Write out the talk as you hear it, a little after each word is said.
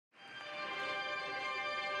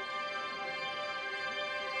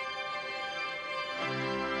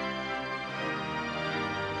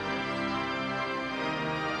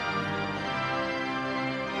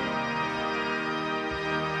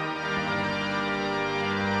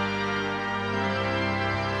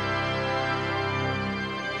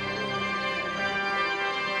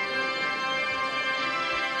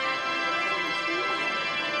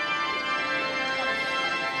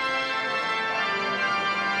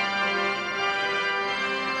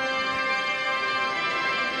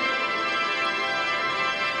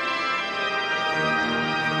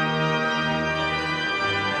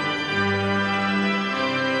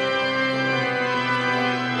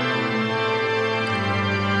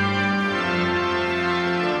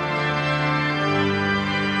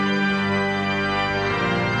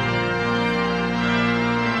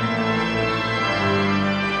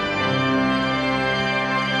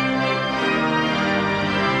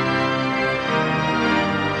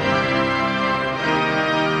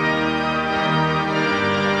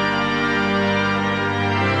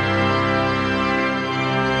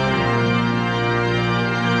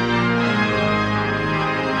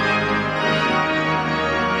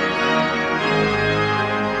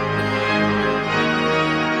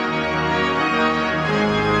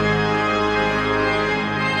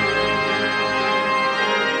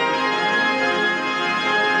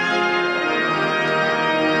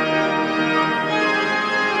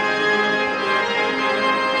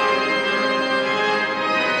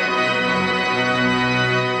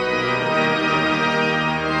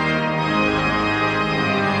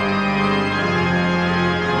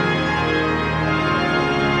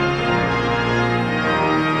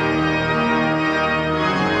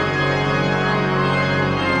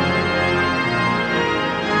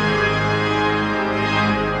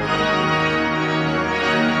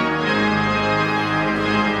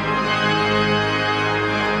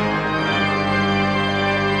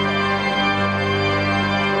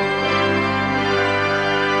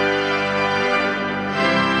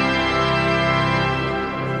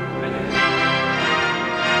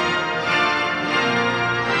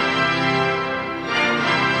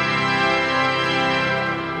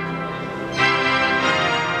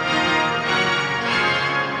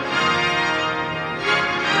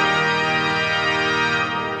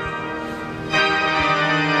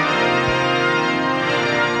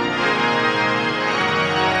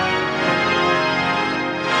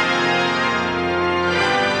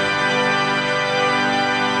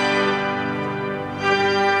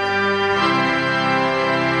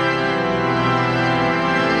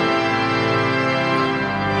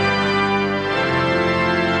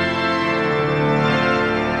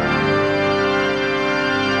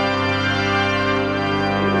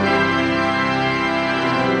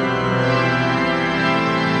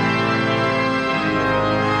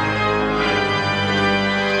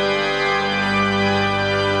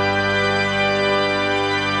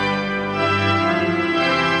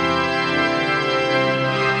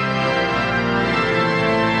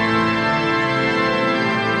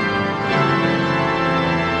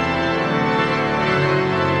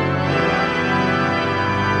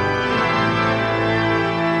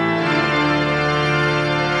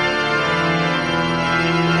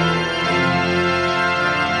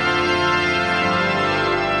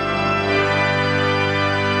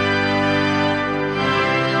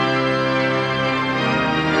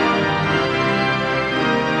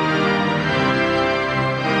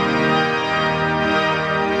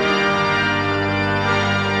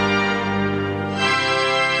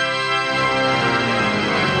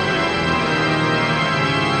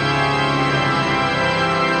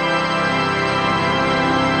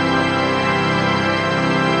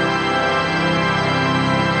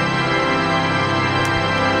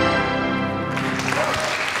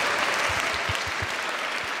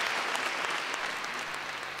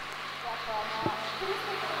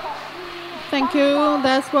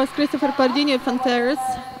That was Christopher Pardini Fantares,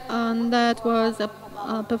 and that was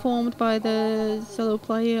performed by the solo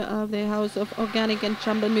player of the House of Organic and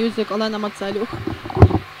Chamber Music, Olena Matsaluch.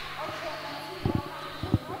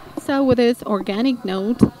 So with this organic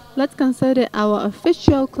note, let's consider our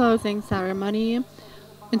official closing ceremony,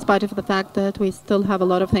 in spite of the fact that we still have a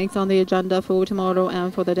lot of things on the agenda for tomorrow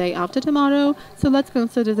and for the day after tomorrow. So let's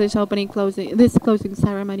consider this closing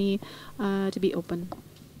ceremony to be open.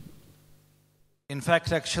 In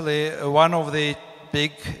fact, actually, one of the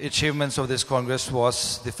big achievements of this Congress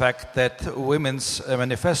was the fact that Women's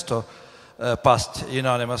Manifesto passed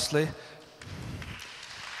unanimously.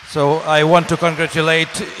 So I want to congratulate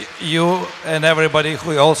you and everybody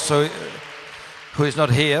who is not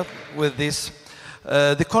here with this.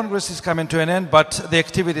 The Congress is coming to an end, but the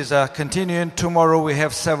activities are continuing. Tomorrow we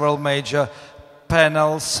have several major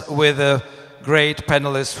panels with great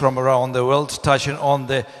panelists from around the world touching on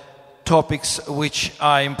the topics which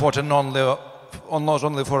are important not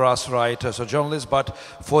only for us writers or journalists, but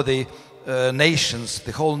for the nations,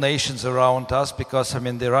 the whole nations around us, because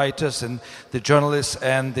the writers and the journalists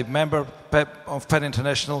and the member of PEN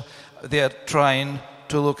International, they are trying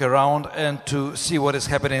to look around and to see what is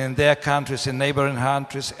happening in their countries, in neighboring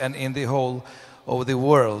countries, and in the whole of the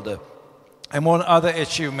world. Among other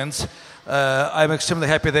achievements, I'm extremely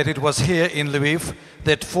happy that it was here in Lviv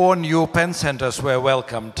that 4 new PEN centers were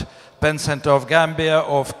welcomed. PEN Center of Gambia,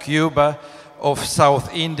 of Cuba, of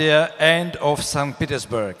South India, and of St.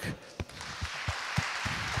 Petersburg.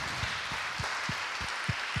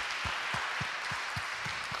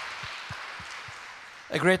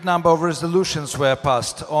 A great number of resolutions were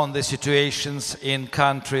passed on the situations in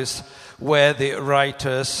countries where the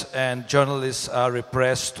writers and journalists are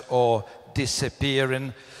repressed or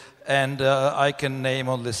disappearing. And I can name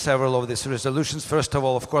only several of these resolutions. First of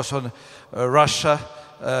all, of course, on Russia,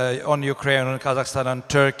 on Ukraine, on Kazakhstan, on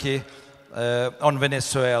Turkey, on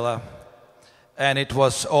Venezuela. And it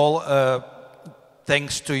was all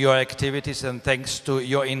thanks to your activities and thanks to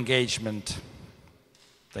your engagement.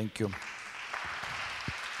 Thank you.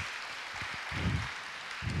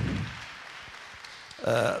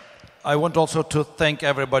 I want also to thank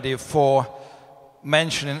everybody for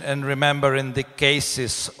mentioning and remembering the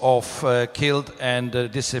cases of killed and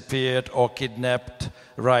disappeared or kidnapped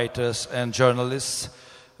writers and journalists.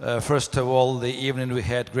 First of all, the evening we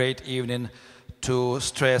had, great evening, to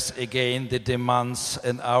stress again the demands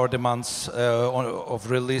and our demands of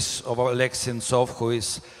release of Alexei Sentsov, who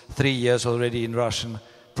is 3 years already in Russian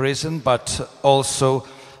prison, but also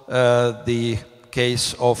the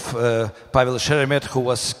case of Pavel Sheremet, who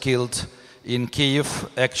was killed in Kyiv,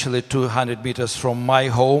 actually 200 meters from my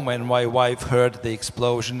home, and my wife heard the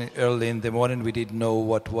explosion early in the morning. We didn't know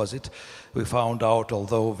what was it. We found out,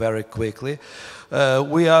 although very quickly.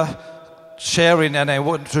 We are sharing, and I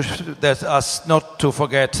want us not to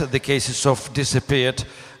forget the cases of disappeared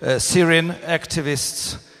Syrian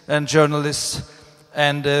activists and journalists,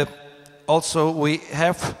 and also we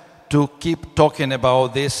have to keep talking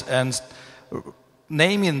about this and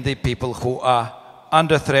naming the people who are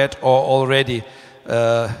under threat or already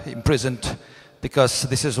imprisoned, because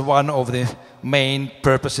this is one of the main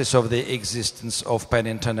purposes of the existence of PEN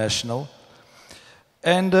International.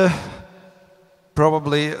 And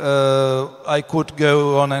probably I could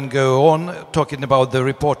go on talking about the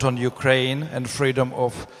report on Ukraine and freedom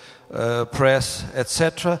of press,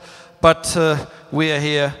 etc. But we are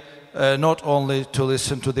here not only to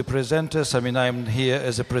listen to the presenters. I'm here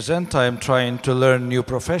as a presenter. I'm trying to learn new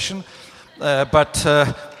profession. But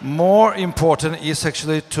more important is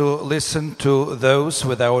actually to listen to those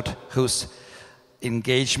without whose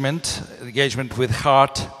engagement with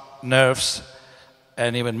heart, nerves,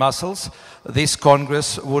 and even muscles, this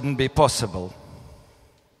Congress wouldn't be possible.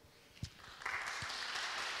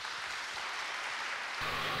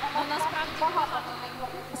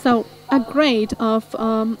 So a great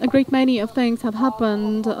many of things have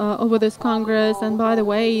happened over this Congress, and by the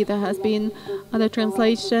way, there has been the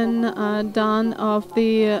translation done of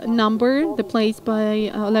the number, the plays by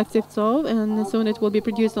Alexei Sentsov, and soon it will be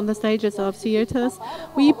produced on the stages of theaters.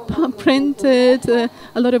 We printed a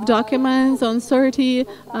lot of documents on 30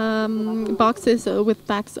 boxes with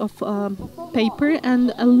packs of paper,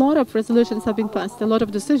 and a lot of resolutions have been passed, a lot of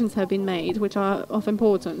decisions have been made, which are of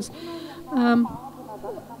importance.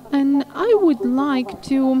 And I would like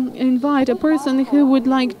to invite a person who would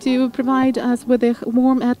like to provide us with a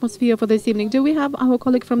warm atmosphere for this evening. Do we have our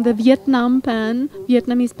colleague from the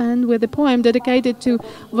Vietnamese pen, with a poem dedicated to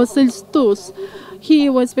Vasil Stus? He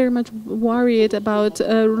was very much worried about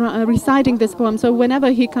reciting this poem. So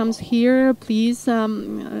whenever he comes here, please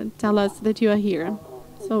tell us that you are here.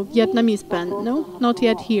 So So Vietnamese pen, no, not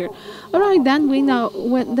yet here. All right, then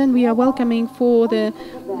we are welcoming for the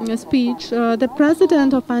speech the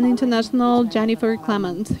president of PEN International, Jennifer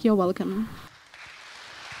Clement. You're welcome.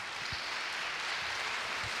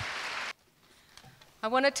 I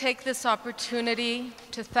want to take this opportunity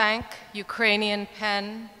to thank Ukrainian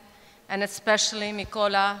PEN, and especially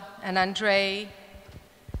Mykola and Andrei.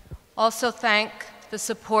 Also thank the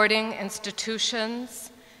supporting institutions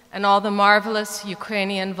and all the marvelous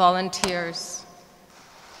Ukrainian volunteers.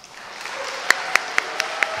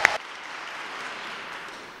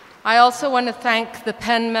 I also want to thank the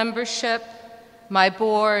PEN membership, my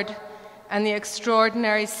board, and the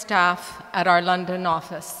extraordinary staff at our London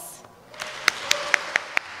office.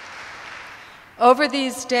 Over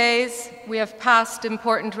these days, we have passed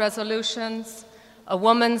important resolutions, a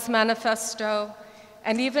woman's manifesto,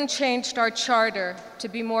 and even changed our charter to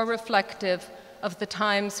be more reflective of the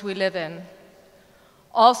times we live in.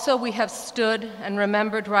 Also, we have stood and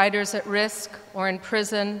remembered writers at risk or in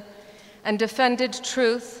prison, and defended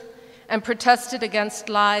truth and protested against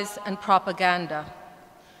lies and propaganda.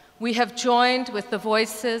 We have joined with the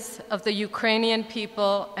voices of the Ukrainian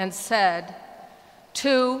people and said,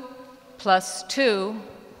 2 + 2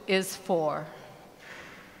 is 4.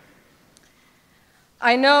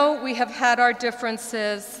 I know we have had our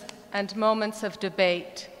differences and moments of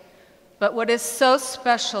debate, but what is so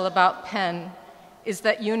special about PEN is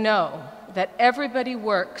that you know that everybody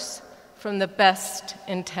works from the best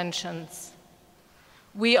intentions.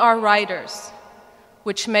 We are writers,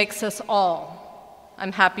 which makes us all,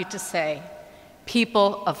 I'm happy to say,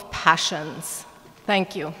 people of passions.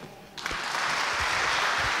 Thank you.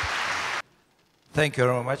 Thank you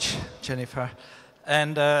very much, Jennifer.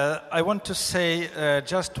 And I want to say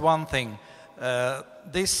just one thing.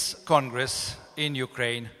 This Congress in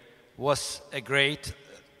Ukraine was a great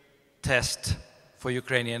test for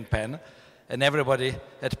Ukrainian PEN, and everybody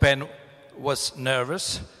at PEN was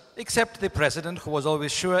nervous, except the president, who was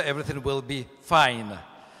always sure everything will be fine.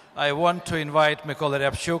 I want to invite Mykola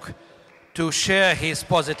Ryabchuk to share his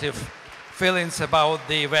positive feelings about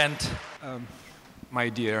the event. My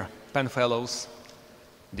dear PEN fellows,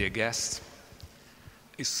 dear guests,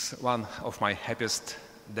 it's one of my happiest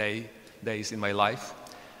days in my life.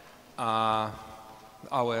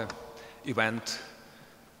 Our event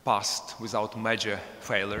passed without major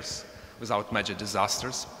failures, without major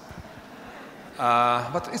disasters.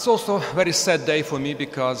 But it's also a very sad day for me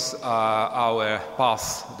because our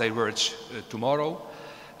paths diverge tomorrow,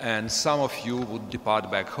 and some of you would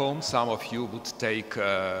depart back home, some of you would take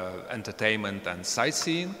entertainment and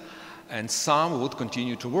sightseeing, and some would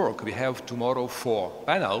continue to work. We have tomorrow 4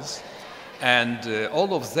 panels, and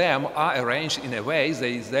all of them are arranged in a way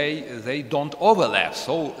they don't overlap.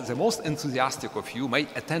 So the most enthusiastic of you may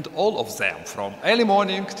attend all of them from early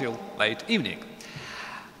morning till late evening.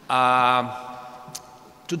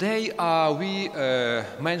 Today we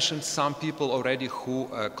mentioned some people already who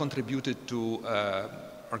contributed to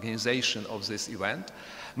organization of this event.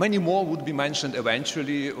 Many more would be mentioned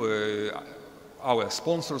eventually, our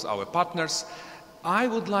sponsors, our partners. I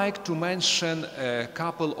would like to mention a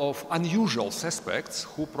couple of unusual suspects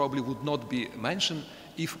who probably would not be mentioned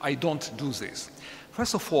if I don't do this.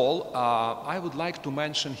 First of all, I would like to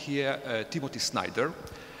mention here Timothy Snyder,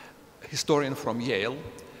 historian from Yale,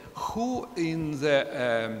 who in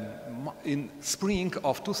spring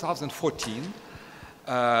of 2014,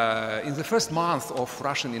 in the first month of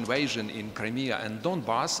Russian invasion in Crimea and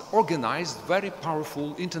Donbass, organized a very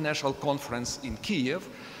powerful international conference in Kiev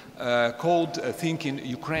called Thinking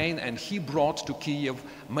Ukraine, and he brought to Kiev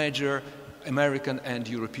major American and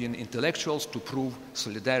European intellectuals to prove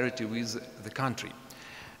solidarity with the country.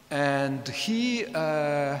 And he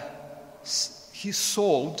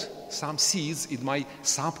sowed some seeds in my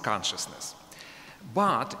subconsciousness.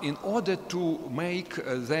 But in order to make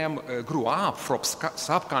them grow up from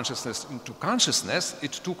subconsciousness into consciousness,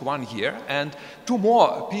 it took 1 year, and 2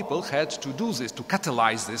 more people had to do this, to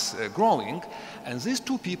catalyze this growing. And these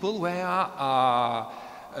 2 people were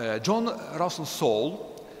John Rawson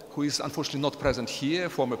Soul, who is unfortunately not present here,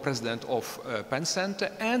 former president of PEN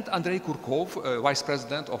Center, and Andrei Kurkov, vice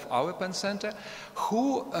president of our PEN Center,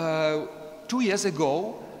 who 2 years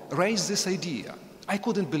ago raised this idea. I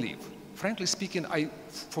couldn't believe. Frankly speaking,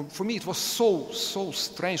 for me it was so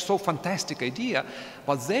strange, so fantastic idea,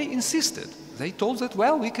 but they insisted. They told that,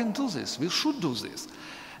 well, we can do this, we should do this.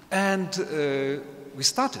 And we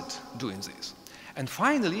started doing this. And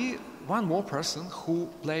finally, one more person who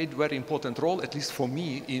played a very important role, at least for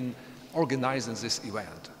me, in organizing this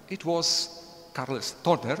event. It was Carles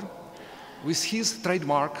Torner, with his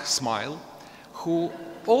trademark smile, who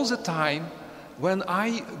all the time When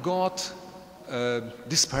I got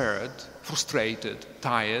despaired, frustrated,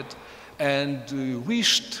 tired, and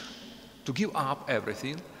wished to give up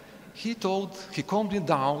everything, he calmed me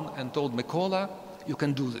down and told, Mykola, you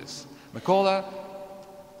can do this. Mykola,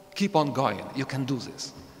 keep on going, you can do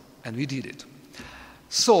this. And we did it.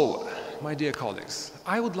 So, my dear colleagues,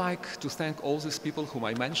 I would like to thank all these people whom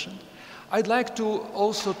I mentioned. I'd like to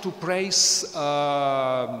also to praise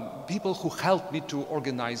people who helped me to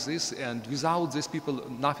organize this, and without these people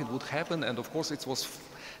nothing would happen, and of course it was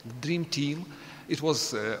dream team. It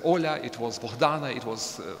was Ola, it was Bohdana, it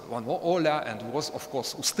was one more Ola, and it was of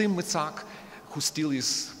course Ustym Mytsak, who still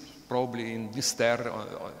is probably in Dniester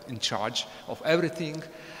in charge of everything,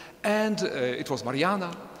 and it was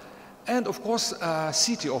Mariana, and of course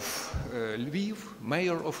city of Lviv,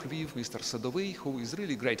 mayor of Lviv, Mr. Sadovy, who is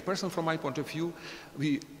really a great person from my point of view.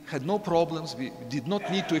 We had no problems, we did not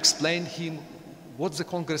need to explain him what the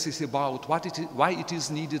Congress is about, why it is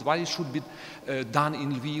needed, why it should be done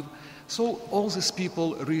in Lviv. So all these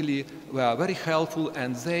people really were very helpful,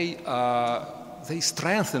 and they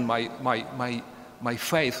strengthened my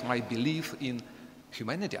faith, my belief in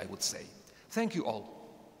humanity, I would say. Thank you all.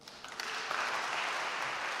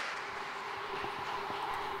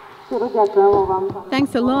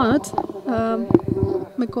 Thanks a lot,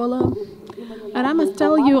 Mykola. And I must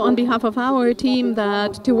tell you on behalf of our team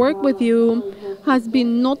that to work with you has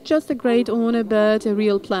been not just a great honor, but a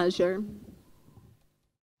real pleasure.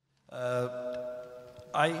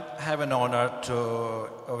 I have an honor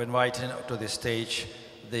of inviting to the stage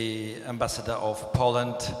the ambassador of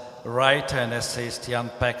Poland, writer and essayist Jan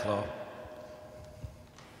Peklo.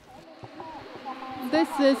 This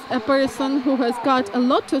is a person who has got a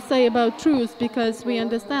lot to say about truth, because we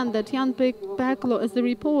understand that Jan Peklo, as the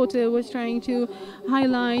reporter, was trying to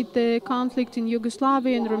highlight the conflict in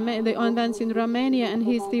Yugoslavia and the events in Romania, and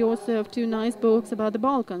he's the author of 2 nice books about the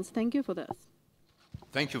Balkans. Thank you for this.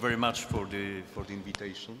 Thank you very much for the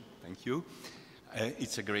invitation. Thank you.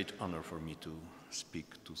 It's a great honor for me to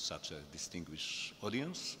speak to such a distinguished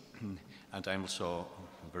audience, and I'm also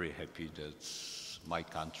very happy that my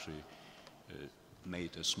country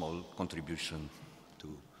made a small contribution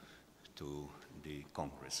to the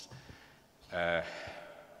Congress.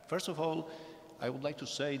 First of all, I would like to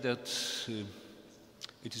say that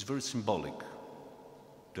it is very symbolic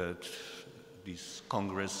that this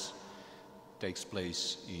Congress takes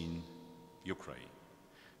place in Ukraine,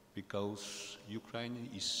 because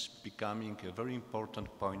Ukraine is becoming a very important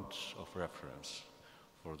point of reference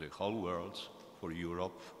for the whole world, for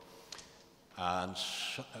Europe. And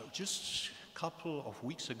just a couple of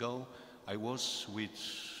weeks ago, I was with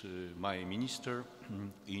my minister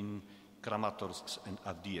in Kramatorsk and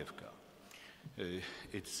Avdiivka.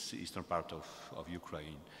 It's the eastern part of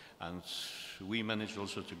Ukraine. And we managed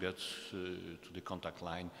also to get to the contact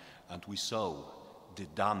line, and we saw the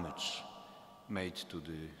damage made to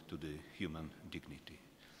the human dignity.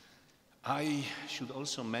 I should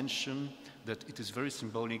also mention that it is very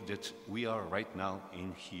symbolic that we are right now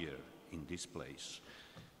here, in this place.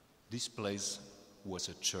 This place was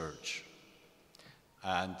a church,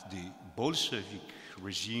 and the Bolshevik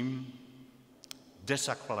regime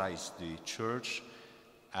desacralized the church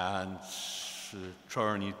and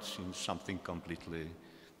turned it in something completely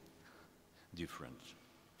different.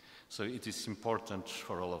 So it is important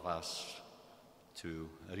for all of us to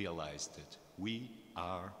realize that we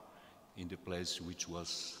are in the place which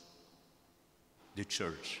was the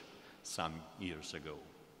church some years ago.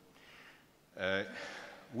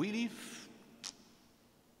 We live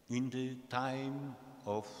in the time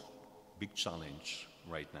of big challenge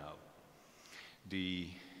right now. The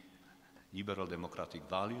liberal democratic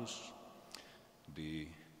values, the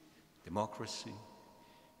democracy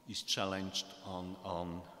is challenged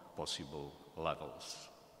on possible levels.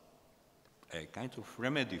 A kind of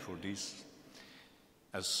remedy for this,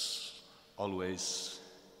 as always,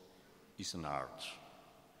 is an art,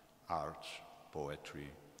 poetry,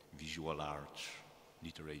 visual art,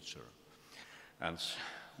 literature. And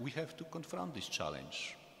we have to confront this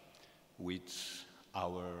challenge with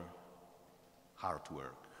our hard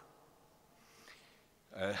work.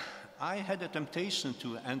 I had a temptation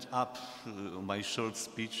to end up my short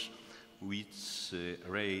speech with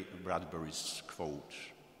Ray Bradbury's quote: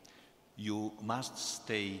 "You must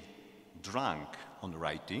stay drunk on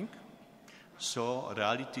writing, so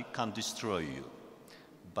reality can't destroy you."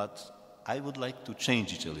 But I would like to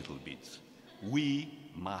change it a little bit. We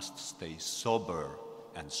must stay sober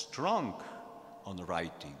and strong on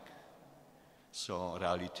writing, so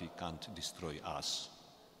reality can't destroy us.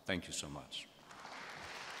 Thank you so much.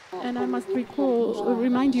 And I must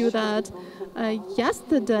remind you that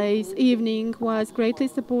yesterday's evening was greatly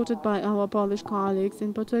supported by our Polish colleagues,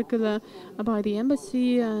 in particular by the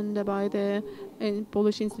embassy and by the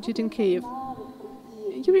Polish Institute in Kyiv.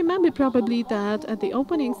 You remember probably that at the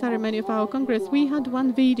opening ceremony of our Congress, we had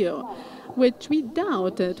one video, which we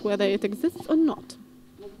doubted whether it exists or not.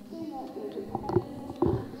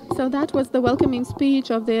 So that was the welcoming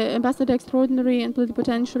speech of the Ambassador Extraordinary and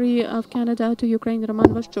Plenipotentiary of Canada to Ukraine,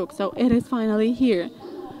 Roman Vashchuk. So it is finally here.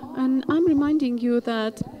 And I'm reminding you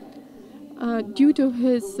that due to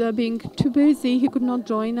his being too busy, he could not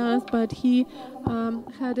join us, but he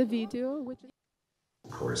had a video which...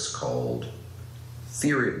 course called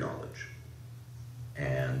Theory of Knowledge,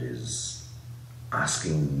 and is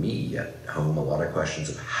asking me at home a lot of questions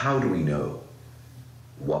of how do we know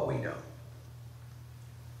what we know.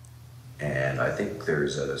 And I think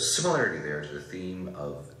there's a similarity there to the theme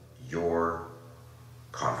of your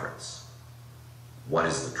conference. What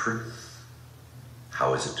is the truth?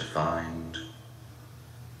 How is it defined?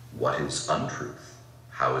 What is untruth?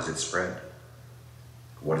 How is it spread?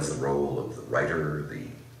 What is the role of the writer, the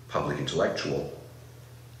public intellectual,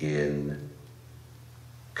 in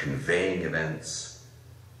conveying events,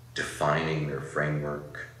 defining their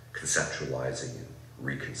framework, conceptualizing and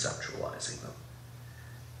reconceptualizing them?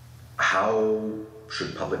 How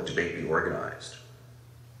should public debate be organized?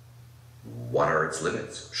 What are its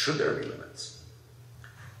limits? Should there be limits?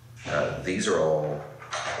 These are all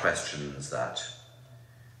questions that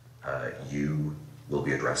you will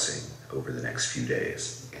be addressing over the next few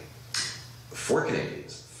days. For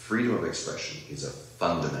Canadians, freedom of expression is a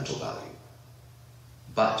fundamental value,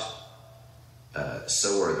 but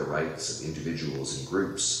so are the rights of individuals and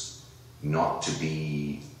groups not to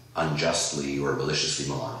be unjustly or maliciously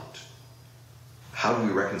maligned. How do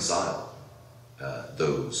we reconcile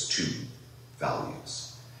those two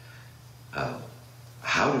values?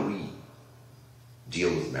 How do we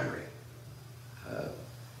deal with memory?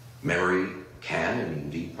 Memory can and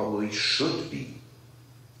indeed probably should be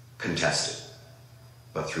contested,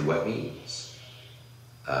 but through what means?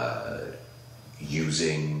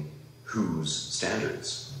 Using whose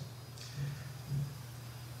standards?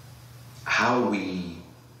 How we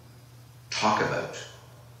talk about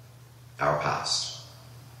our past,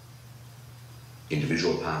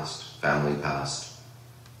 individual past, family past,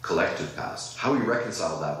 collective past, how we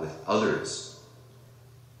reconcile that with others'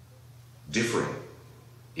 differing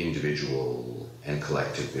individual and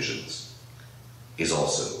collective visions is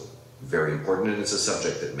also very important, and it's a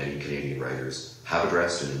subject that many Canadian writers have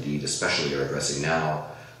addressed and indeed especially are addressing now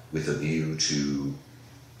with a view to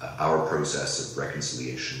our process of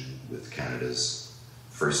reconciliation with Canada's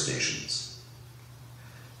First Nations.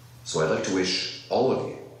 So I'd like to wish all of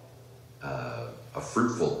you a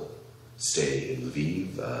fruitful stay in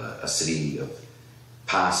Lviv, a city of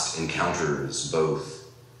past encounters,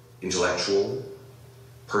 both intellectual,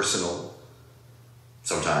 personal,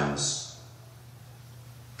 sometimes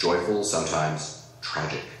joyful, sometimes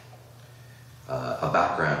tragic. A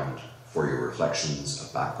background for your reflections,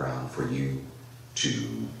 a background for you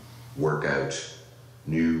to work out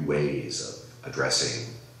new ways of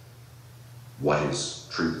addressing what is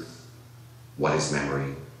truth, what is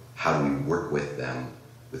memory, how do we work with them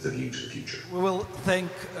with a view to the future. We will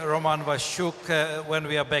thank Roman Vashchuk when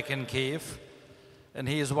we are back in Kyiv, and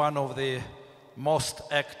he is one of the most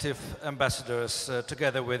active ambassadors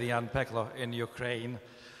together with Jan Peklo in Ukraine.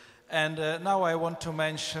 And now I want to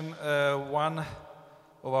mention one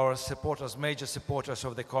of our supporters, major supporters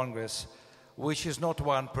of the Congress, which is not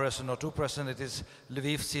one person or two person, it is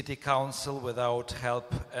Lviv City Council, without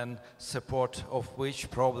help and support of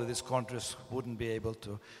which probably this Congress wouldn't be able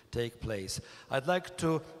to take place. I'd like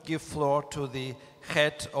to give floor to the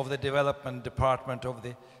head of the development department of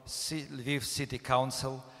the Lviv City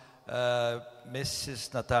Council,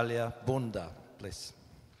 Mrs. Natalia Bunda, please.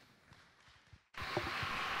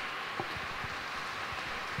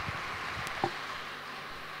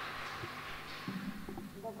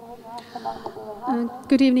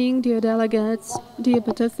 Good evening, dear delegates, dear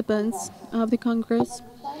participants of the Congress.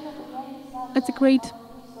 It's a great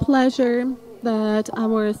pleasure that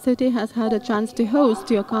our city has had a chance to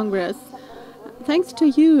host your Congress. Thanks to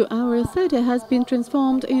you, our city has been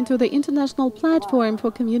transformed into the international platform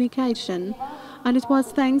for communication. And it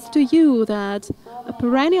was thanks to you that a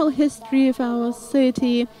perennial history of our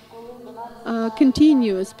city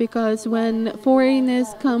continues, because when foreigners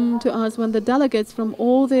come to us, when the delegates from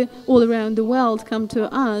all around the world come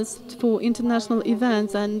to us for international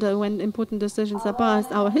events and when important decisions are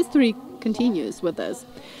passed, our history continues with this.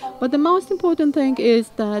 But the most important thing is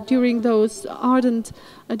that during those ardent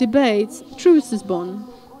debates, truth is born.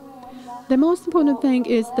 the most important thing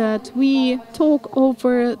is that we talk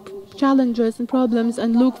over challenges and problems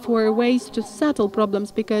and look for ways to settle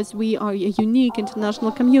problems, because we are a unique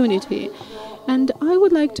international community. And I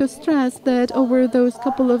would like to stress that over those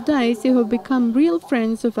couple of days you have become real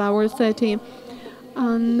friends of our city.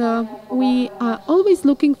 And we are always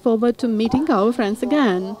looking forward to meeting our friends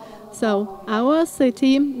again. So our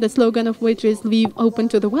city, the slogan of which is Lviv open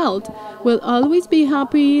to the world, will always be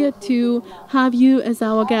happy to have you as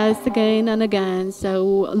our guest again and again.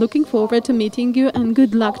 So looking forward to meeting you, and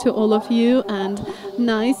good luck to all of you, and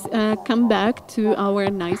nice come back to our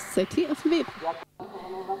nice city of Lviv.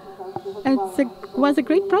 It was a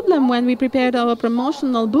great problem when we prepared our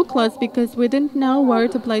promotional booklets, because we didn't know where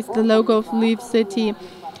to place the logo of Lviv City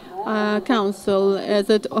Council. Is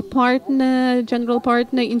it a partner, general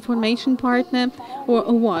partner, information partner, or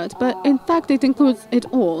what? But in fact it includes it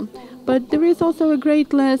all. But there is also a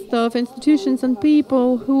great list of institutions and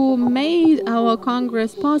people who made our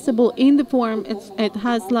Congress possible in the form it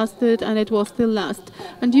has lasted and it will still last.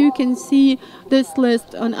 And you can see this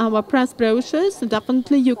list on our press brochures.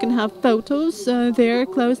 Definitely you can have photos there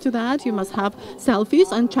close to that. You must have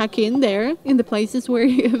selfies and check in there in the places where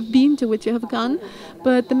you have been, to which you have gone.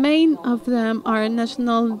 But the main of them are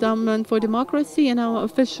National Endowment for Democracy and our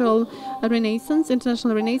official Renaissance,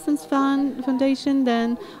 International Renaissance Foundation,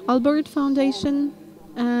 then Albert Foundation,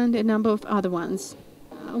 and a number of other ones.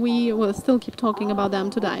 We will still keep talking about them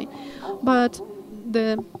today. But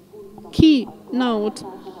the keynote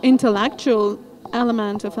intellectual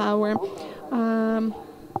element of our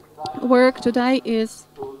work today is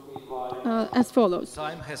as follows.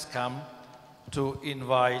 Time has come to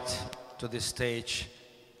invite to the stage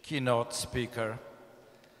keynote speaker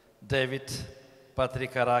David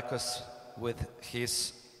Patrikarakos with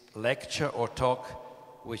his lecture or talk,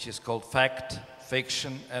 which is called Fact,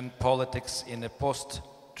 Fiction and Politics in a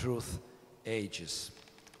Post-Truth Ages.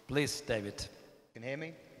 Please, David. Can you hear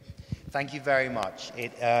me? Thank you very much.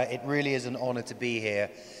 It really is an honor to be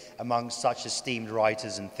here among such esteemed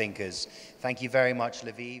writers and thinkers. Thank you very much,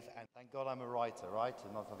 Lviv, and thank God I'm a writer, right,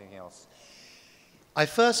 and not something else. I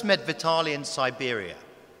first met Vitaly in Siberia.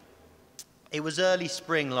 It was early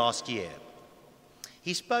spring last year.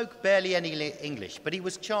 He spoke barely any English, but he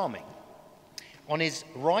was charming. On his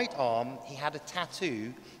right arm, he had a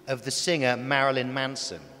tattoo of the singer Marilyn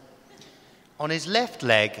Manson. On his left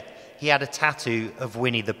leg, he had a tattoo of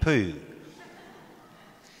Winnie the Pooh.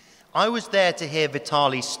 I was there to hear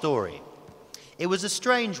Vitaly's story. It was a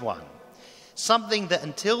strange one, something that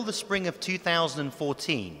until the spring of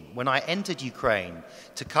 2014, when I entered Ukraine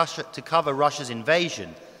to cover Russia's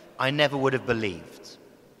invasion, I never would have believed.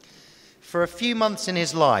 For a few months in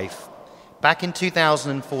his life, back in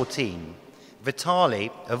 2014,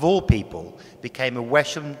 Vitaly, of all people, became a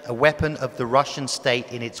weapon of the Russian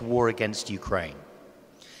state in its war against Ukraine.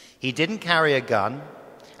 He didn't carry a gun,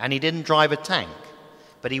 and he didn't drive a tank,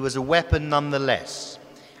 but he was a weapon nonetheless,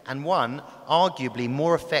 and one arguably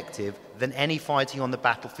more effective than any fighting on the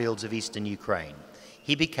battlefields of eastern Ukraine.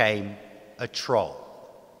 He became a troll.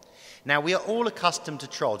 Now, we are all accustomed to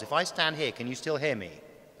trolls. If I stand here, can you still hear me?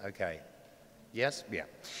 Okay. Yes? Yeah.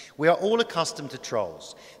 We are all accustomed to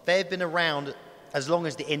trolls. They have been around as long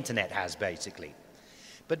as the internet has, basically.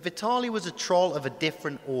 But Vitaly was a troll of a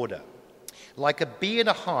different order. Like a bee in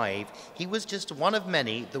a hive, he was just one of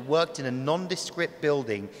many that worked in a nondescript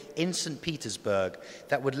building in St. Petersburg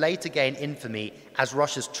that would later gain infamy as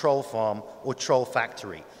Russia's troll farm or troll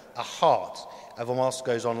factory, a heart of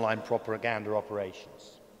Moscow's online propaganda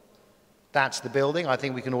operations. That's the building. I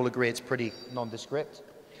think we can all agree it's pretty nondescript.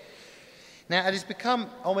 Now, it has become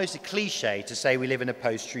almost a cliche to say we live in a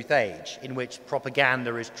post-truth age in which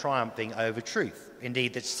propaganda is triumphing over truth.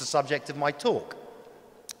 Indeed, that's the subject of my talk.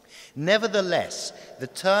 Nevertheless, the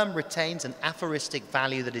term retains an aphoristic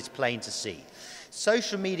value that is plain to see.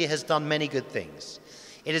 Social media has done many good things.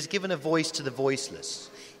 It has given a voice to the voiceless.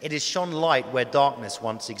 It has shone light where darkness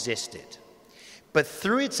once existed. But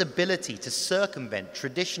through its ability to circumvent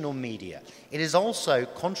traditional media, it has also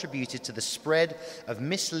contributed to the spread of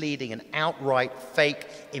misleading and outright fake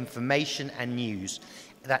information and news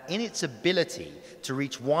that in its ability to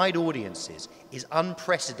reach wide audiences is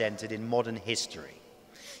unprecedented in modern history.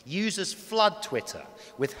 Users flood Twitter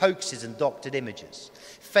with hoaxes and doctored images.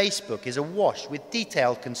 Facebook is awash with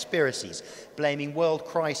detailed conspiracies blaming world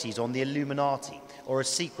crises on the Illuminati or a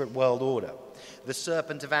secret world order. The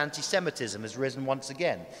serpent of anti-Semitism has risen once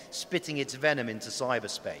again, spitting its venom into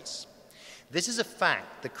cyberspace. This is a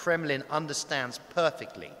fact the Kremlin understands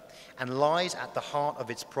perfectly and lies at the heart of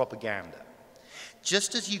its propaganda.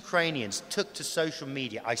 Just as Ukrainians took to social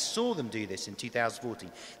media, I saw them do this in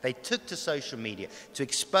 2014, they took to social media to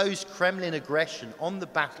expose Kremlin aggression on the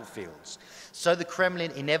battlefields, so the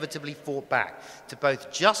Kremlin inevitably fought back to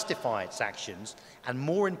both justify its actions and,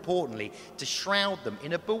 more importantly, to shroud them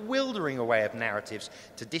in a bewildering array of narratives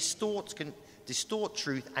to distort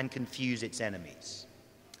truth and confuse its enemies.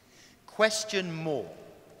 Question more.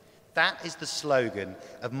 That is the slogan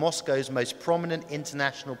of Moscow's most prominent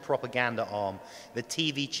international propaganda arm, the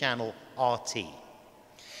TV channel RT.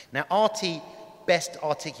 Now, RT best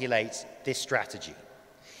articulates this strategy.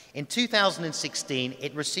 In 2016,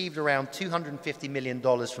 it received around $250 million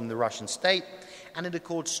from the Russian state, and it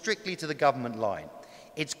accords strictly to the government line.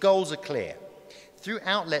 Its goals are clear. Through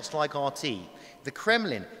outlets like RT, the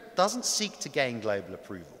Kremlin doesn't seek to gain global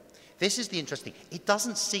approval. This is the interesting thing. It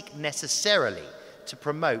doesn't seek necessarily to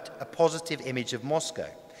promote a positive image of Moscow.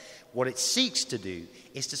 What it seeks to do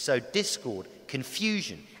is to sow discord,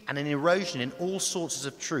 confusion, and an erosion in all sources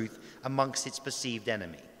of truth amongst its perceived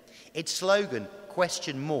enemy. Its slogan,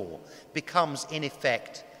 question more, becomes in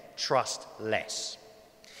effect, trust less.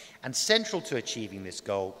 And central to achieving this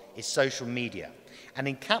goal is social media. And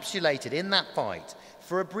encapsulated in that fight,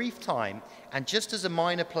 for a brief time, and just as a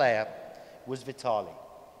minor player, was Vitaly.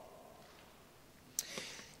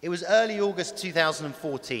 It was early August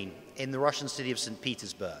 2014 in the Russian city of St.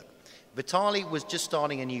 Petersburg. Vitaly was just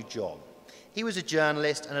starting a new job. He was a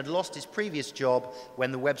journalist and had lost his previous job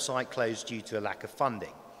when the website closed due to a lack of funding.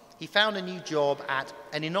 He found a new job at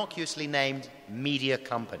an innocuously named media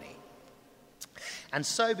company. And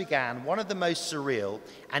so began one of the most surreal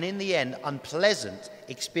and, in the end, unpleasant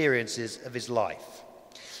experiences of his life.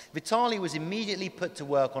 Vitaly was immediately put to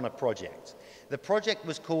work on a project. The project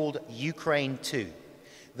was called Ukraine 2.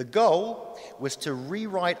 The goal was to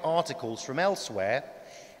rewrite articles from elsewhere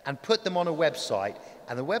and put them on a website,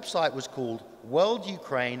 and the website was called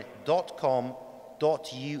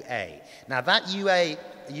worldukraine.com.ua. Now, that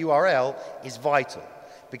URL is vital,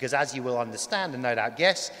 because as you will understand and no doubt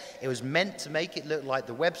guess, it was meant to make it look like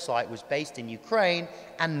the website was based in Ukraine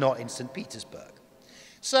and not in St. Petersburg.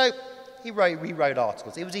 So he rewrote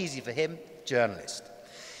articles. It was easy for him, journalist.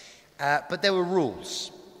 But there were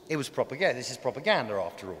rules. It was propaganda. This is propaganda,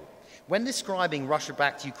 after all. When describing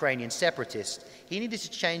Russia-backed Ukrainian separatists, he needed to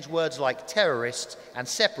change words like terrorist and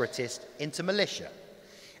separatist into militia.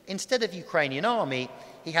 Instead of Ukrainian army,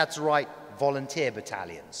 he had to write volunteer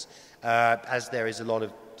battalions, as there is a lot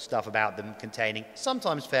of stuff about them containing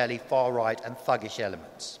sometimes fairly far-right and thuggish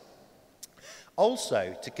elements.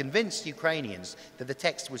 Also, to convince Ukrainians that the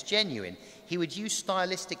text was genuine, he would use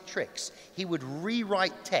stylistic tricks. He would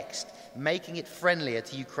rewrite text, making it friendlier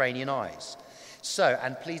to Ukrainian eyes. So,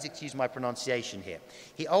 and please excuse my pronunciation here,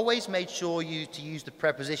 he always made sure to use the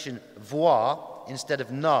preposition voir instead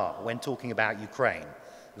of na when talking about Ukraine.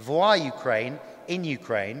 Voir Ukraine, in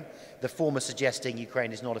Ukraine, the former suggesting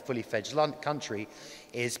Ukraine is not a fully fledged country,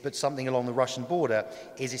 but something along the Russian border,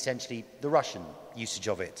 is essentially the Russian usage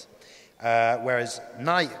of it. Whereas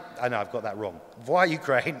I know I've got that wrong. Voir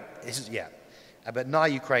Ukraine is, but na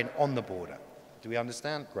Ukraine on the border. Do we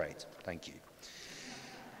understand? Great, thank you.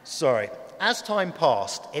 Sorry. As time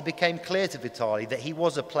passed, it became clear to Vitaly that he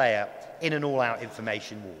was a player in an all-out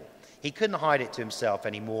information war. He couldn't hide it to himself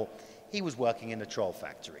anymore. He was working in a troll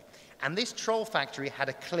factory. And this troll factory had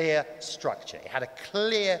a clear structure. It had a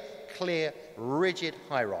clear, rigid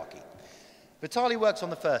hierarchy. Vitaly works on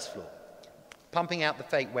the first floor, pumping out the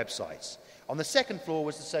fake websites. On the second floor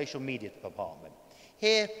was the social media department.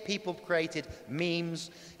 Here, people created memes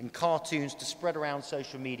and cartoons to spread around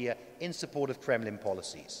social media in support of Kremlin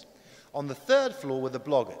policies. On the third floor were the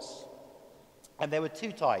bloggers. And there were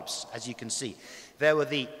two types, as you can see. There were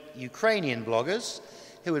the Ukrainian bloggers,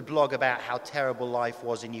 who would blog about how terrible life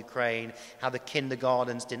was in Ukraine, how the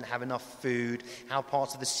kindergartens didn't have enough food, how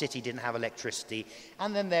parts of the city didn't have electricity.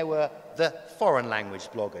 And then there were the foreign language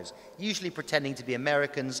bloggers, usually pretending to be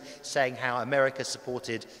Americans, saying how America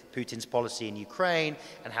supported Putin's policy in Ukraine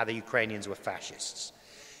and how the Ukrainians were fascists.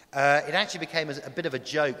 It actually became a bit of a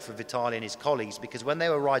joke for Vitaly and his colleagues, because when they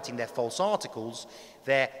were writing their false articles,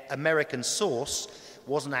 their American source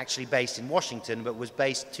wasn't actually based in Washington, but was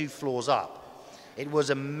based 2 floors up. It was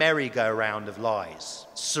a merry-go-round of lies.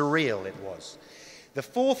 Surreal it was. The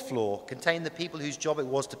 4th floor contained the people whose job it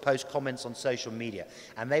was to post comments on social media,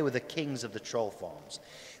 and they were the kings of the troll farms.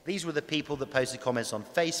 These were the people that posted comments on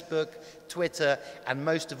Facebook, Twitter, and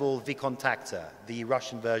most of all, Vkontakte, the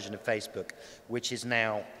Russian version of Facebook, which is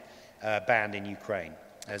now banned in Ukraine,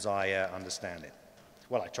 as I understand it.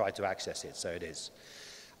 Well, I tried to access it, so it is.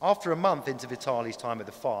 After a month into Vitaly's time at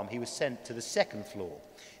the farm, he was sent to the 2nd floor,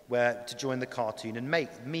 to join the cartoon and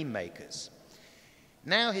meme makers.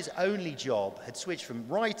 Now his only job had switched from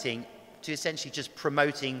writing to essentially just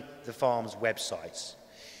promoting the farm's websites.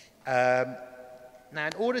 Now,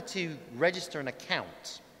 in order to register an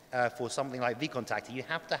account for something like VKontakte, you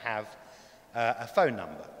have to have a phone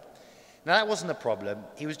number. Now, that wasn't a problem.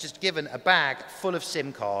 He was just given a bag full of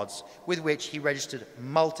SIM cards with which he registered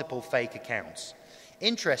multiple fake accounts.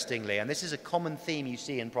 Interestingly, and this is a common theme you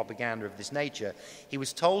see in propaganda of this nature, he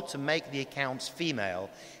was told to make the accounts female,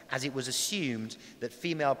 as it was assumed that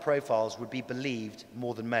female profiles would be believed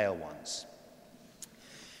more than male ones.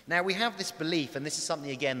 Now, we have this belief, and this is something,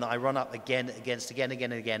 again, that I run up again and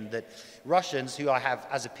again, that Russians, who I have,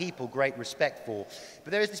 as a people, great respect for,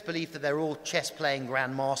 but there is this belief that they're all chess-playing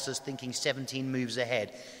grandmasters thinking 17 moves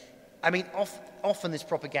ahead. I mean, often this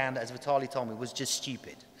propaganda, as Vitaly told me, was just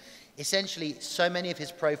stupid. Essentially, so many of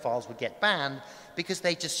his profiles would get banned because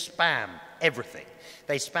they just spam everything.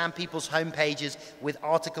 They spam people's homepages with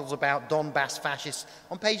articles about Donbass fascists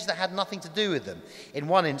on pages that had nothing to do with them. In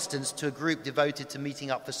one instance, to a group devoted to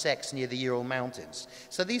meeting up for sex near the Ural Mountains.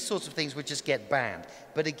 So these sorts of things would just get banned.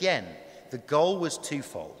 But again, the goal was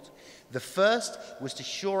twofold. The first was to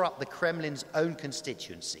shore up the Kremlin's own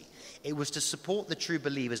constituency. It was to support the true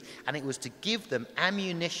believers, and it was to give them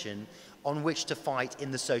ammunition on which to fight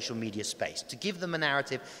in the social media space, to give them a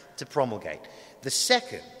narrative to promulgate. The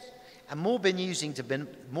second, and more bemusing to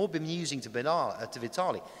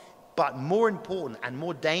Vitaly, but more important and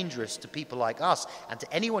more dangerous to people like us and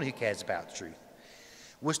to anyone who cares about truth,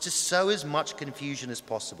 was to sow as much confusion as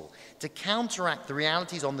possible, to counteract the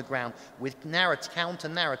realities on the ground with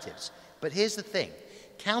counter-narratives. But here's the thing,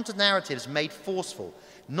 counter-narratives made forceful,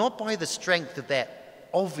 not by the strength of their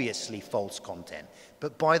obviously false content,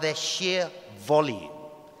 but by their sheer volume.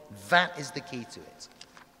 That is the key to it.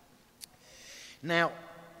 Now,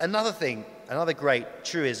 another great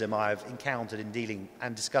truism I've encountered in dealing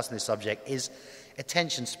and discussing this subject is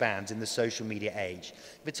attention spans in the social media age.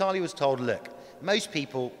 Vitaly was told, look, most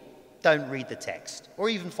people don't read the text or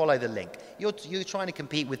even follow the link. You're trying to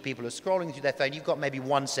compete with people who are scrolling through their phone. You've got maybe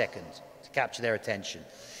 1 second to capture their attention.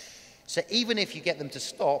 So even if you get them to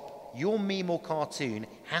stop, your meme or cartoon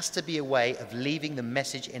has to be a way of leaving the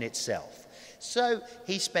message in itself. So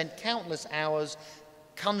he spent countless hours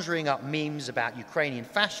conjuring up memes about Ukrainian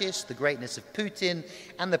fascists, the greatness of Putin,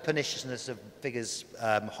 and the perniciousness of figures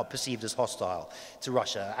perceived as hostile to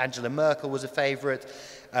Russia. Angela Merkel was a favorite,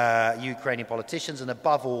 Ukrainian politicians, and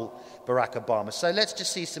above all, Barack Obama. So let's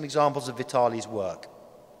just see some examples of Vitaly's work.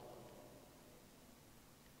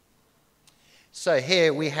 So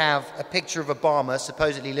here we have a picture of Obama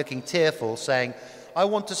supposedly looking tearful, saying, I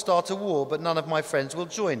want to start a war, but none of my friends will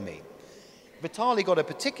join me. Vitaly got a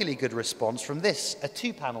particularly good response from this, a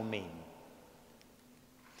 2-panel meme.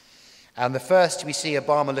 And the first, we see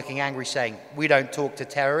Obama looking angry, saying, we don't talk to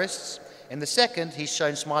terrorists. In the second, he's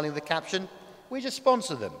shown smiling with the caption, we just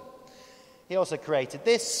sponsor them. He also created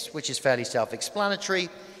this, which is fairly self-explanatory.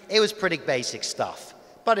 It was pretty basic stuff,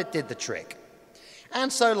 but it did the trick.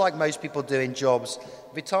 And so, like most people do in jobs,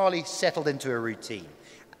 Vitaly settled into a routine.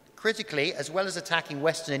 Critically, as well as attacking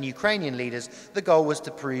Western and Ukrainian leaders, the goal was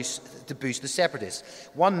to boost the separatists.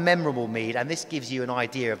 One memorable meme, and this gives you an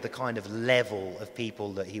idea of the kind of level of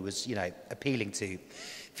people that he was, appealing to,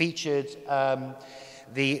 featured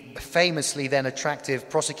the famously then attractive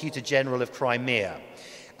Prosecutor General of Crimea,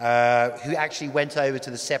 who actually went over to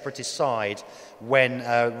the separatist side when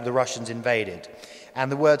the Russians invaded. And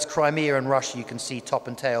the words Crimea and Russia, you can see top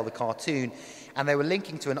and tail the cartoon, and they were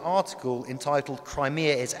linking to an article entitled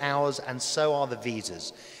Crimea is ours and so are the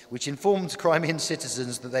visas, which informed Crimean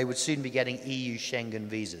citizens that they would soon be getting EU Schengen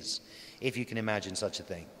visas, if you can imagine such a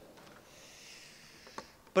thing.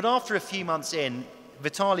 But after a few months in,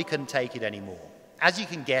 Vitaly couldn't take it anymore. As you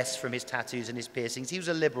can guess from his tattoos and his piercings, he was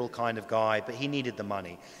a liberal kind of guy, but he needed the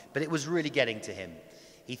money. But it was really getting to him.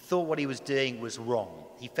 He thought what he was doing was wrong.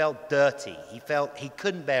 He felt dirty. He felt he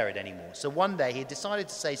couldn't bear it anymore. So one day he decided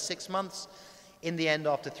to say 6 months. In the end,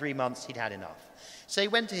 after 3 months, he'd had enough. So he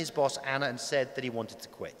went to his boss, Anna, and said that he wanted to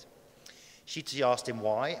quit. She asked him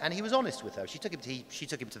why, and he was honest with her. She took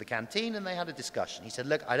him to the canteen, and they had a discussion. He said,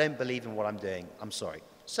 look, I don't believe in what I'm doing. I'm sorry.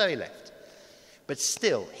 So he left. But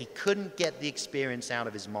still, he couldn't get the experience out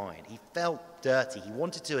of his mind. He felt dirty. He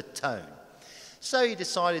wanted to atone. So he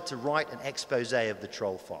decided to write an expose of the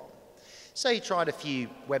troll farm. So he tried a few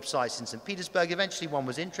websites in St. Petersburg. Eventually one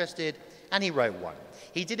was interested, and he wrote one.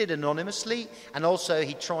 He did it anonymously, and also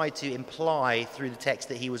he tried to imply through the text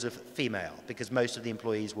that he was a female, because most of the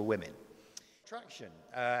employees were women. Traction.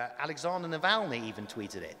 Alexander Navalny even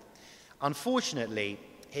tweeted it. Unfortunately,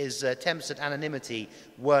 his attempts at anonymity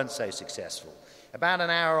weren't so successful. About an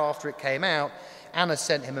hour after it came out, Anna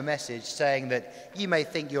sent him a message saying that you may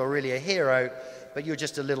think you're really a hero, but you're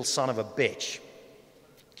just a little son of a bitch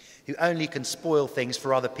who only can spoil things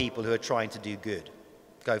for other people who are trying to do good.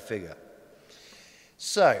 Go figure.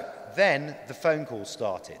 So then the phone call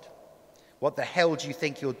started. What the hell do you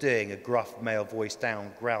think you're doing? A gruff male voice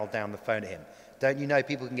growled down the phone at him. Don't you know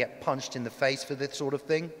people can get punched in the face for this sort of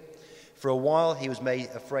thing? For a while, he was made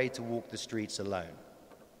afraid to walk the streets alone.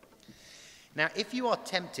 Now, if you are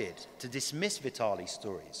tempted to dismiss Vitali's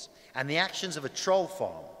stories and the actions of a troll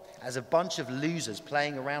farm as a bunch of losers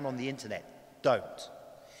playing around on the internet, don't.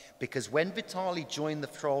 Because when Vitali joined the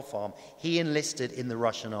troll farm, he enlisted in the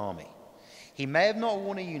Russian army. He may have not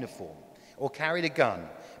worn a uniform or carried a gun,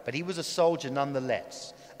 but he was a soldier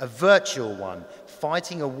nonetheless, a virtual one,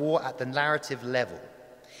 fighting a war at the narrative level.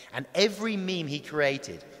 And every meme he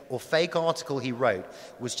created or fake article he wrote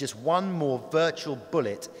was just one more virtual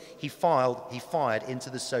bullet he fired into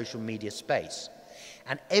the social media space.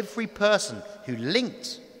 And every person who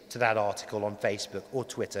linked to that article on Facebook or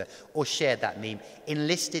Twitter or shared that meme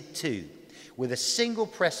enlisted too. With a single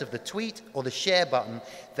press of the tweet or the share button,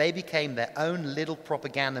 they became their own little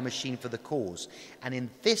propaganda machine for the cause. And in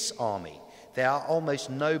this army, there are almost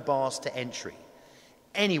no bars to entry.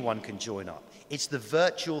 Anyone can join up. It's the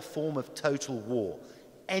virtual form of total war.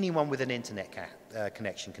 Anyone with an internet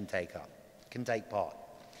connection can take part.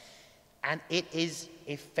 And it is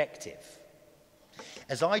effective.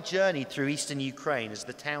 As I journeyed through eastern Ukraine as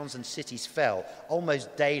the towns and cities fell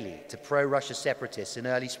almost daily to pro-Russia separatists in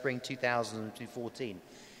early spring 2014,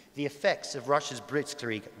 the effects of Russia's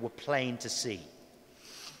blitzkrieg were plain to see.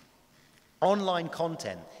 Online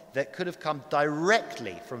content that could have come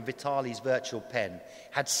directly from Vitali's virtual pen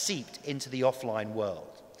had seeped into the offline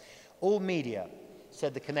world. All media,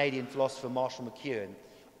 said the Canadian philosopher Marshall McLuhan,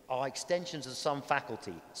 are extensions of some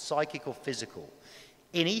faculty, psychic or physical.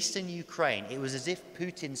 In eastern Ukraine, it was as if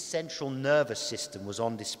Putin's central nervous system was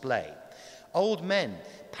on display. Old men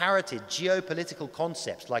parroted geopolitical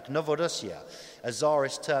concepts like Novorossiya, a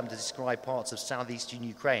czarist term to describe parts of southeastern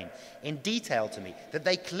Ukraine, in detail to me that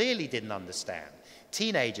they clearly didn't understand.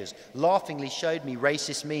 Teenagers laughingly showed me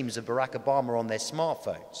racist memes of Barack Obama on their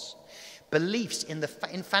smartphones. Beliefs in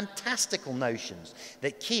fantastical notions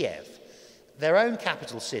that Kiev, their own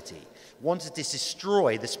capital city, wanted to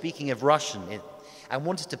destroy the speaking of Russian and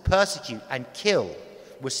wanted to persecute and kill,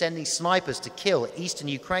 were sending snipers to kill eastern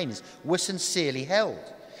Ukrainians, were sincerely held.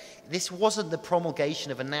 This wasn't the promulgation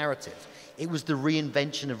of a narrative. It was the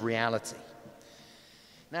reinvention of reality.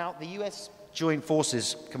 Now, the US Joint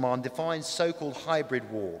Forces Command defines so-called hybrid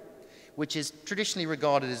war, which is traditionally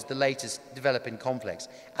regarded as the latest developing conflicts,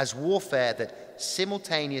 as warfare that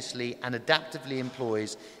simultaneously and adaptively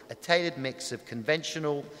employs a tailored mix of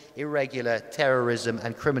conventional, irregular, terrorism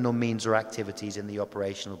and criminal means or activities in the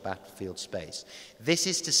operational battlefield space. This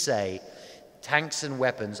is to say, tanks and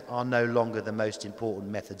weapons are no longer the most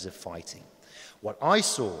important methods of fighting. What I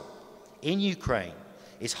saw in Ukraine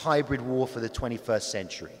is hybrid war for the 21st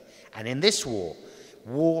century. And in this war,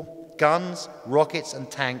 guns, rockets and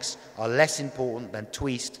tanks are less important than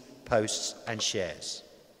tweets, posts and shares.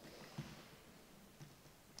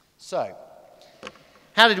 So,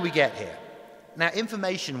 how did we get here? Now,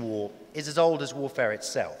 information war is as old as warfare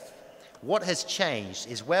itself. What has changed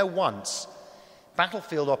is where once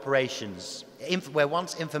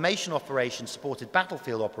information operations supported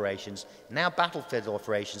battlefield operations, now battlefield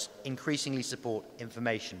operations increasingly support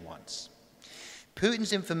information ones.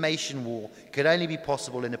 Putin's information war could only be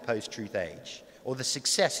possible in a post-truth age, or the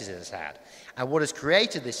successes it has had. And what has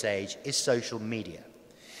created this age is social media.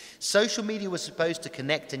 Social media was supposed to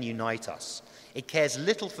connect and unite us. It cares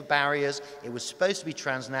little for barriers. It was supposed to be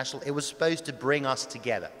transnational. It was supposed to bring us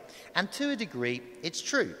together. And to a degree, it's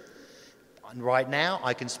true. And right now,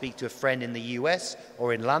 I can speak to a friend in the US,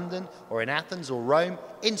 or in London, or in Athens, or Rome,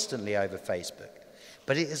 instantly over Facebook.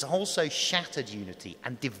 But it has also shattered unity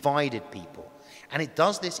and divided people. And it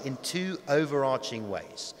does this in two overarching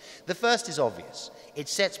ways. The first is obvious. It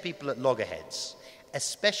sets people at loggerheads,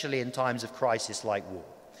 especially in times of crisis like war.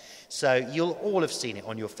 So you'll all have seen it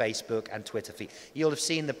on your Facebook and Twitter feed. You'll have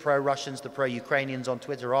seen the pro-Russians, the pro-Ukrainians on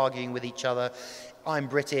Twitter arguing with each other. I'm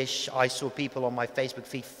British. I saw people on my Facebook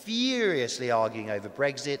feed furiously arguing over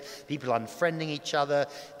Brexit, people unfriending each other.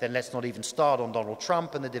 Then let's not even start on Donald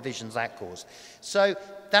Trump and the divisions that caused. So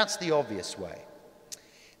that's the obvious way.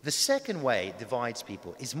 The second way it divides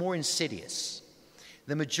people is more insidious.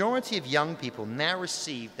 The majority of young people now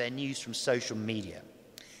receive their news from social media.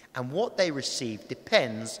 And what they receive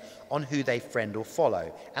depends on who they friend or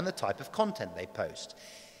follow and the type of content they post.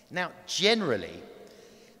 Now, generally,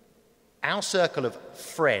 our circle of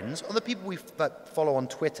friends, or the people we follow on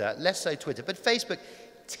Twitter, less so Twitter, but Facebook,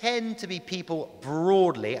 tend to be people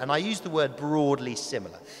broadly, and I use the word broadly,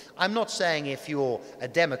 similar. I'm not saying if you're a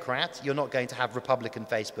Democrat, you're not going to have Republican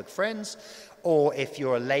Facebook friends, or if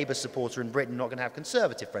you're a Labour supporter in Britain, you're not going to have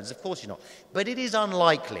Conservative friends. Of course you're not. But it is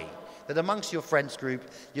unlikely that amongst your friends group,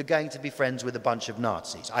 you're going to be friends with a bunch of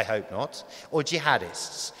Nazis. I hope not. Or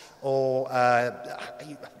jihadists, or,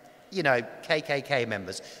 KKK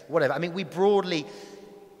members, whatever. I mean, we broadly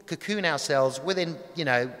cocoon ourselves within,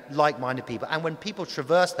 like-minded people. And when people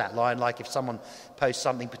traverse that line, like if someone posts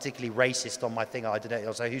something particularly racist on my thing, I don't know,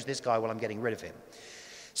 I'll say, who's this guy? Well, I'm getting rid of him.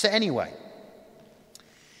 So anyway,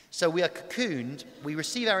 so we are cocooned, we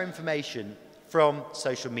receive our information from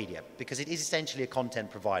social media because it is essentially a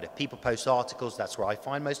content provider. People post articles, that's where I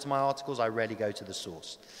find most of my articles, I rarely go to the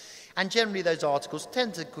source. And generally those articles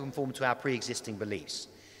tend to conform to our pre-existing beliefs.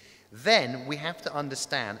 Then we have to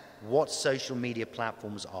understand what social media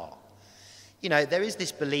platforms are. There is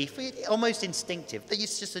this belief, almost instinctive, that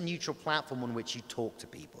it's just a neutral platform on which you talk to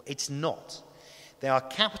people. It's not. They are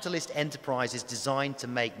capitalist enterprises designed to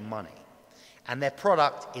make money. And their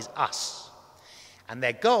product is us. And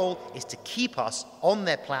their goal is to keep us on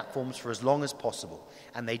their platforms for as long as possible.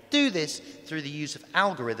 And they do this through the use of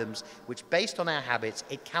algorithms, which, based on our habits,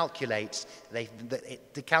 it calculates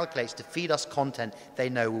to feed us content they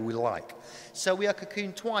know we like. So we are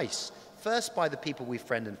cocooned twice. First by the people we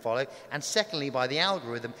friend and follow, and secondly by the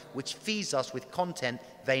algorithm, which feeds us with content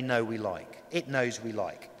they know we like. It knows we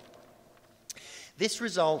like. This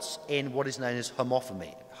results in what is known as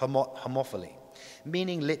homophily,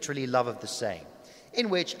 meaning literally love of the same, in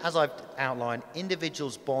which, as I've outlined,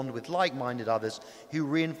 individuals bond with like-minded others who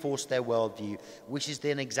reinforce their worldview, which is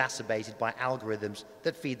then exacerbated by algorithms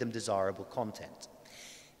that feed them desirable content.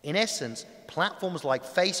 In essence, platforms like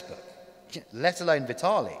Facebook, let alone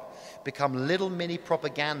Vitali, become little mini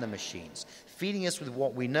propaganda machines, feeding us with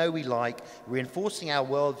what we know we like, reinforcing our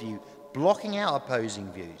worldview, blocking out opposing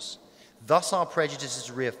views. Thus our prejudice is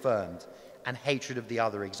reaffirmed and hatred of the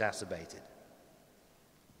other exacerbated.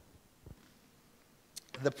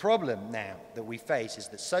 The problem now that we face is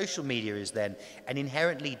that social media is then an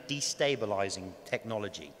inherently destabilizing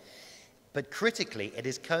technology. But critically, it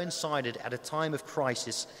has coincided at a time of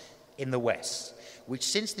crisis in the West, which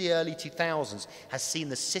since the early 2000s has seen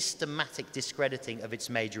the systematic discrediting of its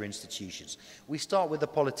major institutions. We start with the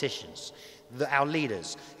politicians, our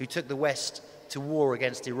leaders, who took the West to war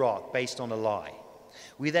against Iraq based on a lie.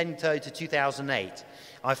 We then go to 2008.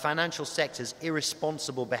 Our financial sector's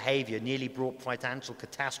irresponsible behavior nearly brought financial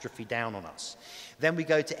catastrophe down on us. Then we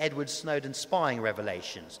go to Edward Snowden's spying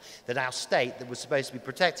revelations, that our state that was supposed to be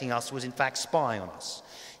protecting us was in fact spying on us.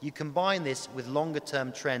 You combine this with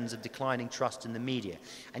longer-term trends of declining trust in the media,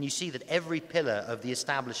 and you see that every pillar of the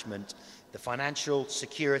establishment, the financial,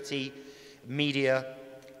 security, media,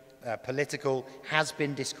 political, has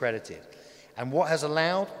been discredited. And what has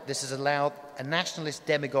allowed? This has allowed nationalist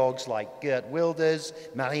demagogues like Geert Wilders,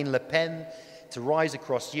 Marine Le Pen to rise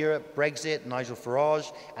across Europe, Brexit, Nigel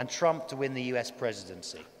Farage, and Trump to win the US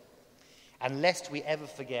presidency. And lest we ever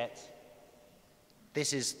forget,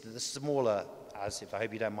 this is the smaller, as if I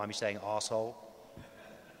hope you don't mind me saying, arsehole.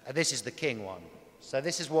 And this is the king one. So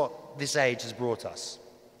this is what this age has brought us.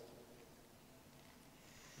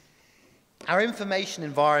 Our information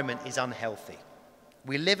environment is unhealthy.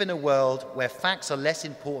 We live in a world where facts are less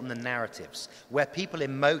important than narratives, where people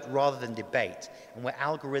emote rather than debate, and where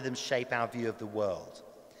algorithms shape our view of the world.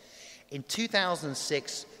 In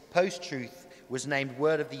 2006, post-truth was named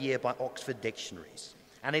Word of the Year by Oxford Dictionaries,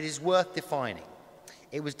 and it is worth defining.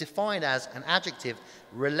 It was defined as an adjective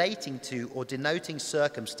relating to or denoting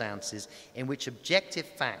circumstances in which objective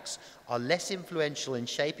facts are less influential in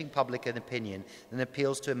shaping public opinion than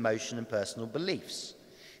appeals to emotion and personal beliefs.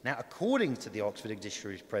 Now, according to the Oxford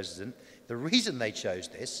Dictionary's president, the reason they chose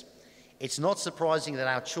this, it's not surprising that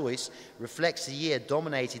our choice reflects a year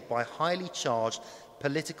dominated by highly charged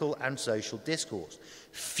political and social discourse,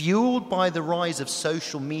 fueled by the rise of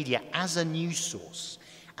social media as a news source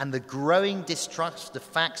and the growing distrust of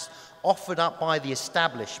facts offered up by the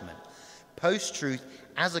establishment. Post-truth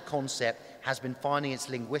as a concept has been finding its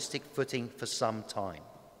linguistic footing for some time.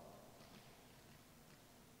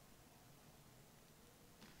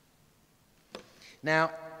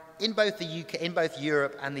 Now, in both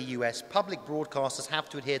Europe and the US, public broadcasters have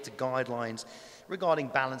to adhere to guidelines regarding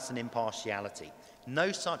balance and impartiality.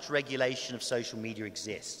 No such regulation of social media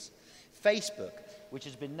exists. Facebook which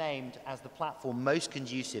has been named as the platform most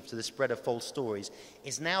conducive to the spread of false stories,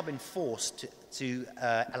 is now been forced to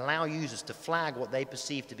allow users to flag what they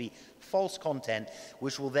perceive to be false content,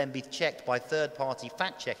 which will then be checked by third-party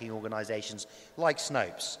fact-checking organizations like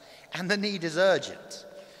Snopes. And the need is urgent.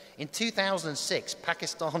 In 2006,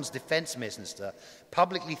 Pakistan's defense minister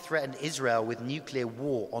publicly threatened Israel with nuclear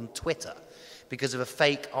war on Twitter because of a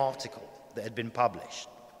fake article that had been published.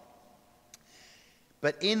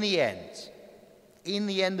 But in the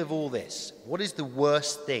end of all this, what is the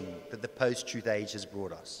worst thing that the post-truth age has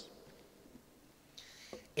brought us?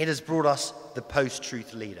 It has brought us the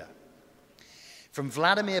post-truth leader. From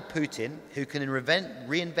Vladimir Putin, who can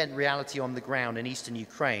reinvent reality on the ground in eastern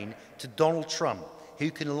Ukraine, to Donald Trump, who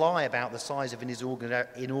can lie about the size of his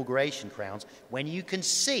inauguration crowns when you can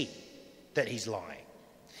see that he's lying.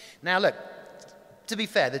 Now look, to be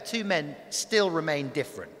fair, the two men still remain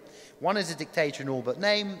different. One is a dictator in all but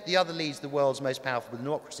name, the other leads the world's most powerful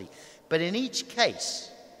democracy. But in each case,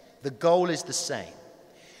 the goal is the same.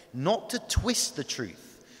 Not to twist the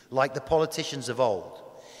truth like the politicians of old,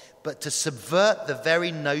 but to subvert the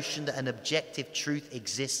very notion that an objective truth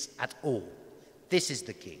exists at all. This is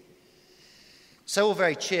the key. So all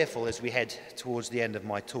very cheerful as we head towards the end of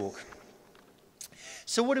my talk.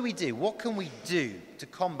 So what do we do? What can we do to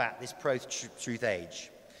combat this post-truth age?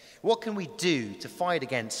 What can we do to fight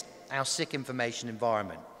against our sick information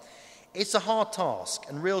environment? It's a hard task,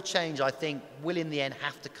 and real change, I think, will in the end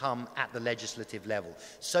have to come at the legislative level.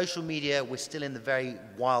 Social media, we're still in the very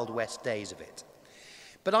Wild West days of it.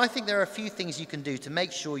 But I think there are a few things you can do to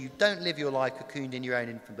make sure you don't live your life cocooned in your own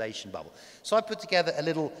information bubble. So I put together a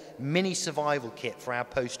little mini survival kit for our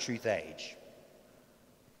post-truth age.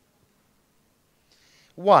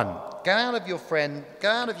 1, go out of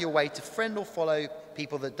your way to friend or follow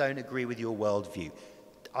people that don't agree with your worldview.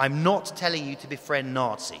 I'm not telling you to befriend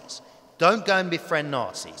Nazis. Don't go and befriend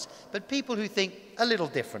Nazis, but people who think a little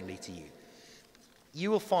differently to you.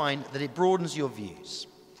 You will find that it broadens your views.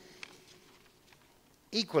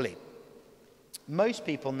 Equally, most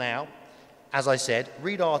people now, as I said,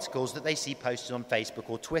 read articles that they see posted on Facebook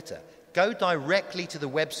or Twitter. Go directly to the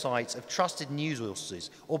websites of trusted news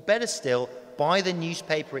sources, or better still, buy the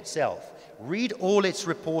newspaper itself. Read all its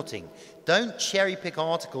reporting. Don't cherry-pick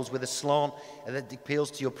articles with a slant that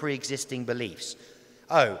appeals to your pre-existing beliefs.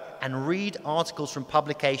 Oh, and read articles from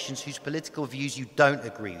publications whose political views you don't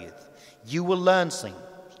agree with. You will learn something.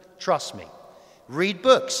 Trust me. Read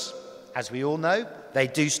books. As we all know, they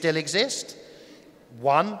do still exist.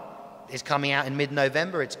 One is coming out in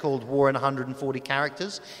mid-November. It's called War in 140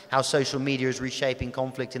 Characters, How Social Media is Reshaping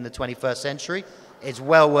Conflict in the 21st Century. It's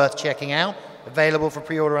well worth checking out, available for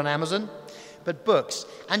pre-order on Amazon. But books,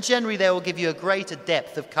 and generally they will give you a greater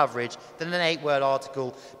depth of coverage than an 8-word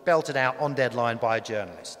article belted out on deadline by a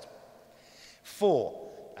journalist.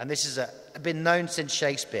 4, and this has been known since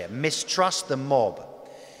Shakespeare, mistrust the mob.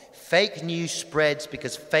 Fake news spreads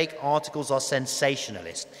because fake articles are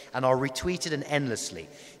sensationalist and are retweeted and endlessly.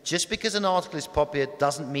 Just because an article is popular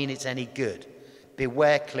doesn't mean it's any good.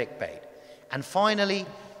 Beware clickbait. And finally,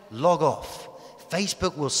 log off.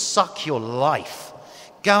 Facebook will suck your life.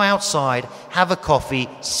 Go outside, have a coffee,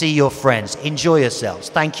 see your friends. Enjoy yourselves.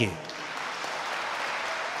 Thank you.